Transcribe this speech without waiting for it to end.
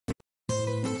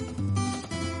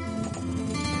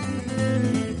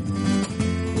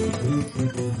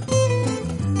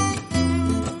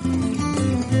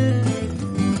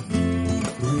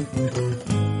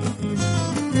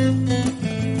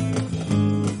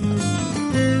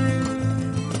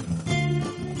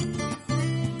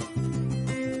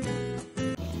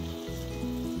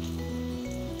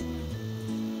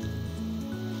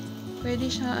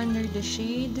siya under the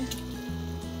shade.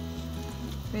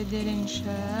 Pwede rin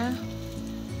siya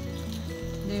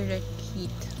direct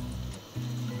heat.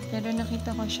 Pero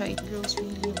nakita ko siya, it grows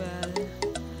really well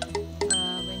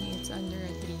when it's under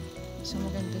a tree. So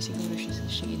maganda siguro siya sa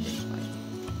shaded part.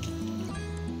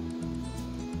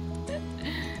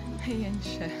 Ayan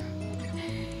siya.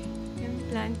 Yung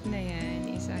plant na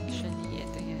yan is actually,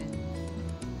 ito yan.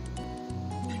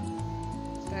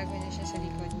 Bago na siya sa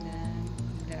likod na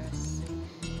glass.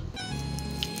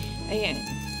 Ayan.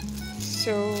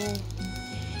 So,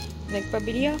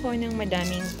 nagpabili ako ng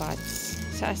madaming pots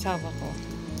sa asawa ko.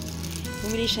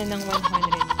 Bumili siya ng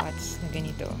 100 pots na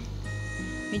ganito.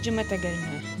 Medyo matagal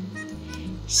na.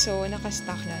 So,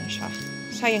 nakastock lang siya.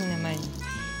 Sayang naman.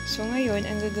 So, ngayon,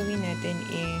 ang gagawin natin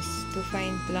is to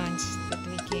find plants that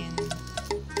we can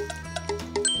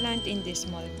plant in these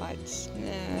small pots.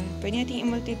 Pwede natin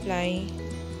i-multiply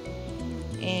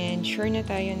and sure na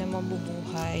tayo na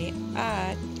mabubuhay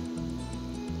at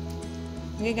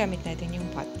magagamit natin yung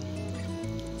pot.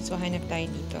 So, hanap tayo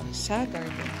dito sa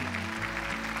garden.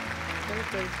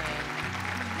 Purple vine.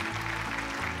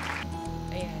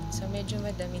 Ayan. So, medyo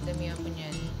madami-dami ako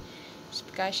niyan. So,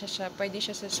 kasya siya. Pwede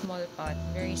siya sa small pot.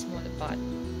 Very small pot.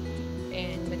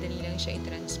 And madali lang siya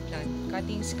i-transplant.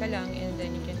 Cuttings ka lang and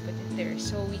then you can put it there.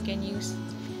 So, we can use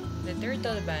the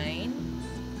turtle vine.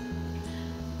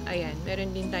 Ayan.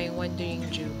 Meron din tayong wandering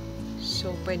Jew.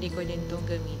 So, pwede ko din itong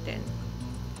gamitin.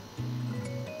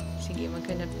 Sige,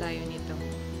 maghanap tayo nito.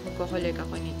 Magkukulik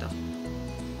ako nito.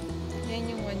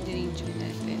 Yan yung wandering Jew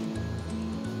natin.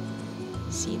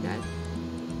 See that?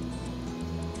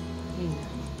 Yun na.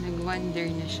 Nag-wander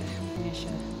na siya.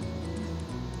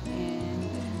 And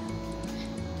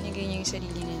nilagay niya yung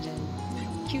sarili niya dyan.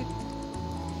 Cute!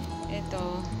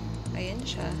 Ito, ayan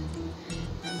siya.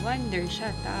 Nag-wander siya.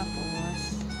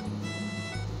 Tapos,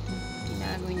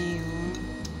 tinago niya yung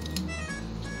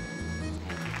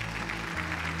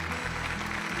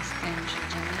stem siya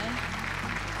dyan.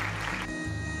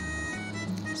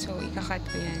 So, ikakat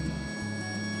ko yan.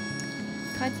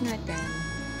 Cut natin.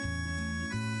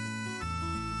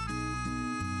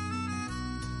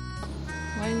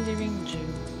 Wandering Jew.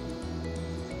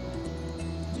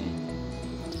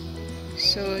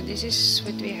 So, this is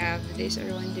what we have. These are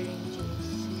wandering Jews.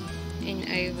 And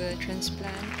I will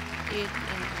transplant it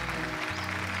in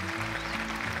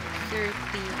 30.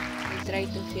 I'll try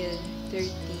to fill 30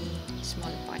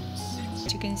 small pots.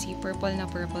 As you can see, purple na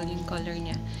purple yung color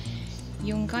niya.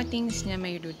 Yung cuttings niya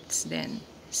may roots din.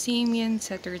 Same yan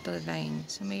sa turtle vine.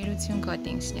 So, may roots yung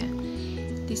cuttings niya.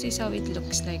 This is how it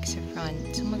looks like sa front.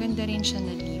 So, maganda rin siya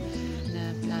na leaf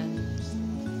na plant.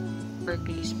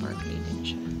 Sparkly din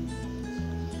siya.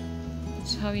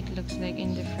 That's how it looks like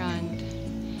in the front.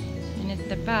 And at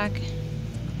the back,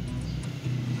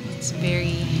 it's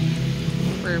very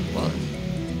purple.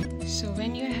 So,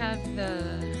 when you have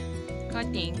the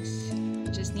cuttings,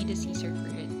 you just need a scissor for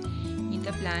it. You need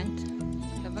the plant,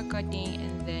 you have a cutting,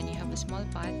 and then you have a small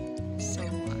pot. So,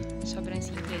 sobrang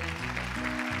simple lang ito.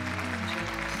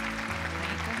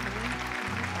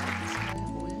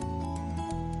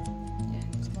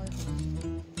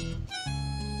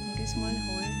 Small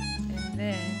hole, and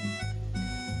then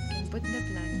you can put the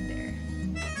plant there.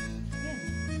 Yan.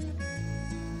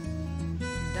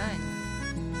 Done.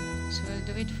 So we'll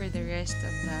do it for the rest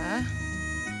of the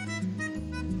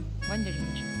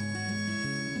wandering Jew.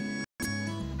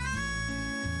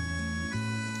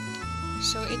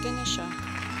 So ito na siya.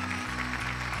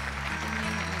 Ito na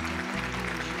yung ating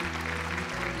wandering Jew.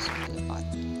 Small pot.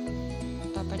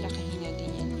 Papalakihin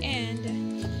natin yan. And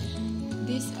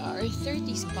these are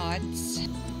 30 spots.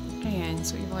 Ayan,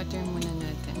 so i-water muna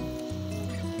natin.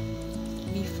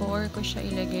 Before ko siya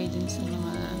ilagay dun sa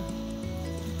mga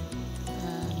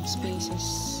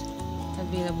spaces,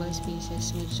 available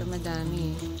spaces, medyo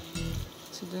madami.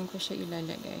 So dun ko siya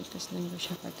ilalagay, tapos dun ko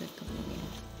siya patutulogin.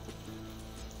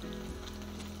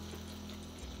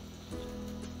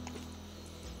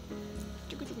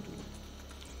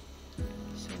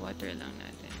 So water lang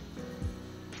natin.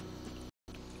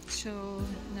 So,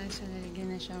 nasa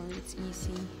lalagyan na siya where it's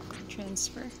easy to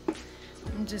transfer.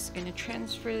 I'm just gonna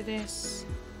transfer this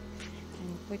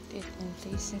and put it in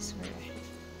places where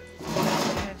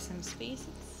I have some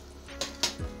spaces.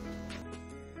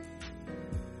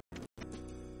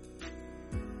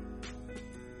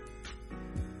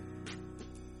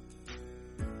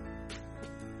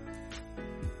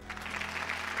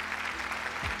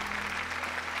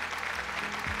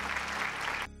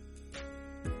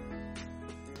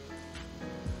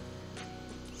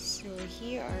 So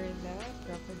here are the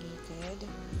propagated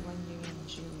wandering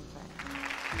Jew vine.